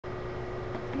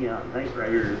Neon Knight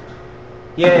Riders.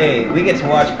 Yay, we get to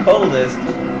watch Coldest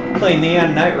play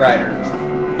Neon Knight Riders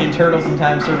in Turtles in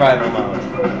Time Survival Mode.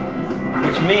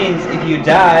 Which means if you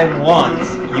die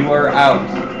once, you are out.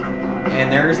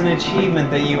 And there is an achievement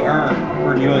that you earn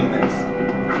for doing this.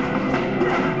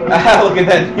 Ah, look at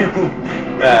that new...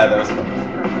 Ah, that was fun.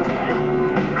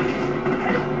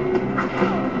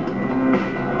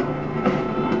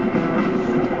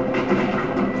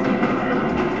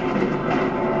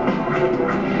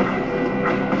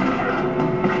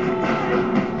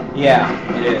 Yeah,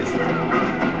 it is.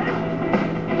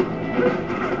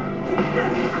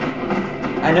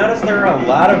 I noticed there are a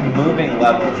lot of moving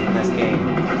levels in this game,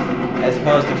 as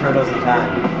opposed to Turtles in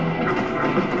Time.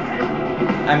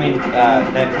 I mean,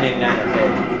 1989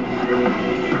 arcade.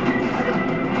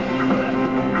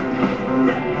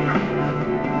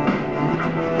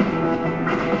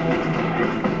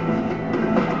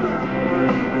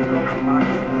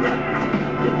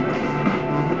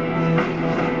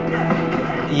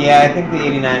 Yeah, I think the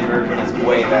 89 version is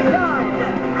way better.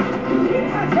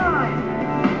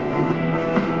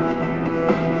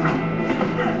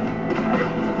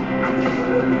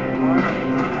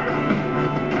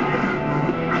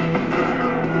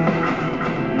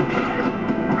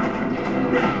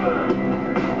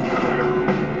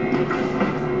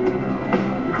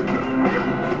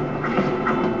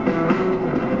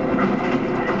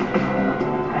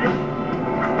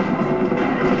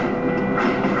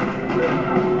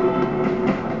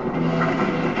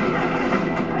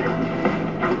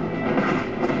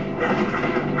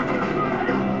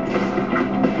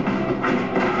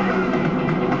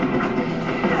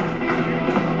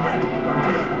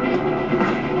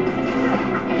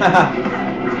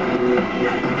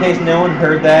 In case no one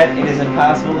heard that, it is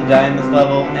impossible to die in this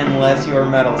level unless you are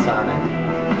Metal Sonic.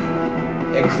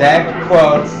 Exact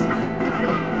quotes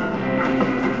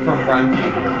from Prime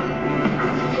Future.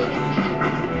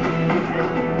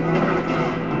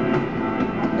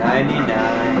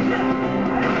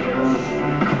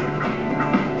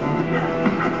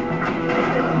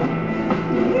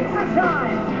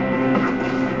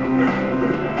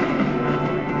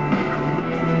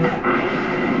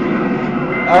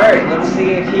 Alright, let's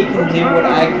see if he can do what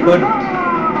I couldn't.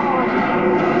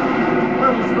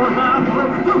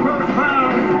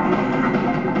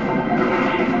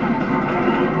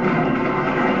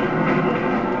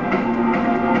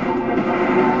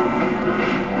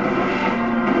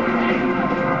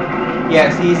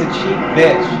 Yes, he's a cheap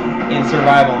bitch in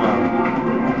survival mode.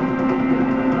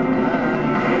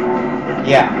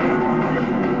 Yeah.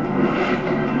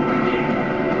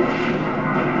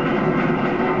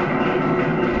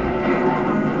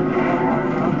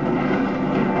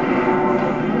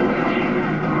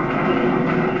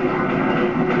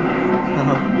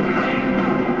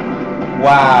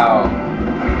 Wow.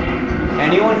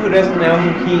 Anyone who doesn't know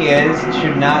who he is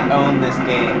should not own this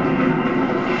game.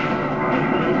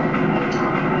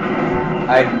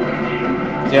 I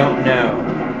don't know.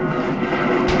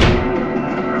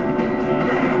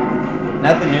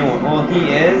 Not the new one. Well, he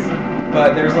is,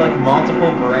 but there's like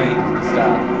multiple brains and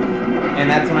stuff. And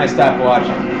that's when I stopped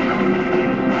watching.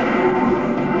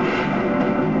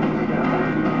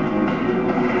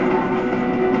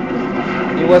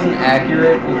 It wasn't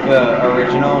accurate with the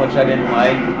original, which I didn't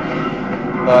like.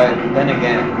 But then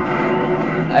again,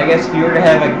 I guess if you were to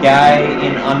have a guy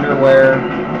in underwear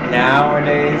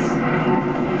nowadays,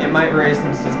 it might raise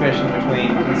some suspicion between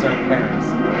concerned parents.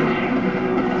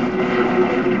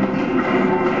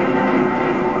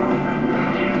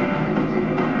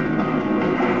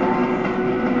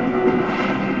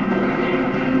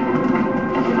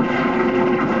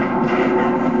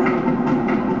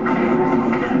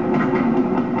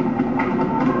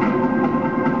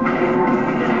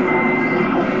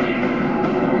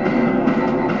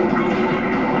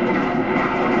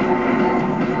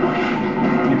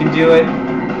 You can do it.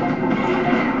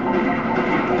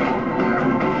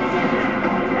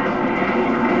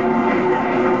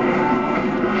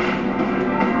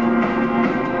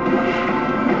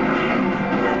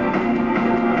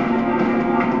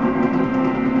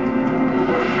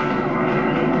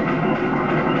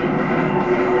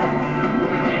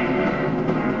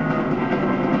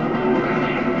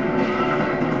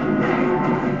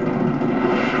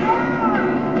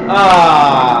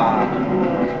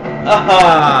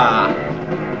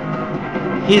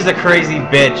 He's a crazy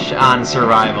bitch on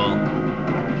survival.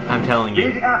 I'm telling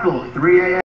you. Big Apple, 3 a.m.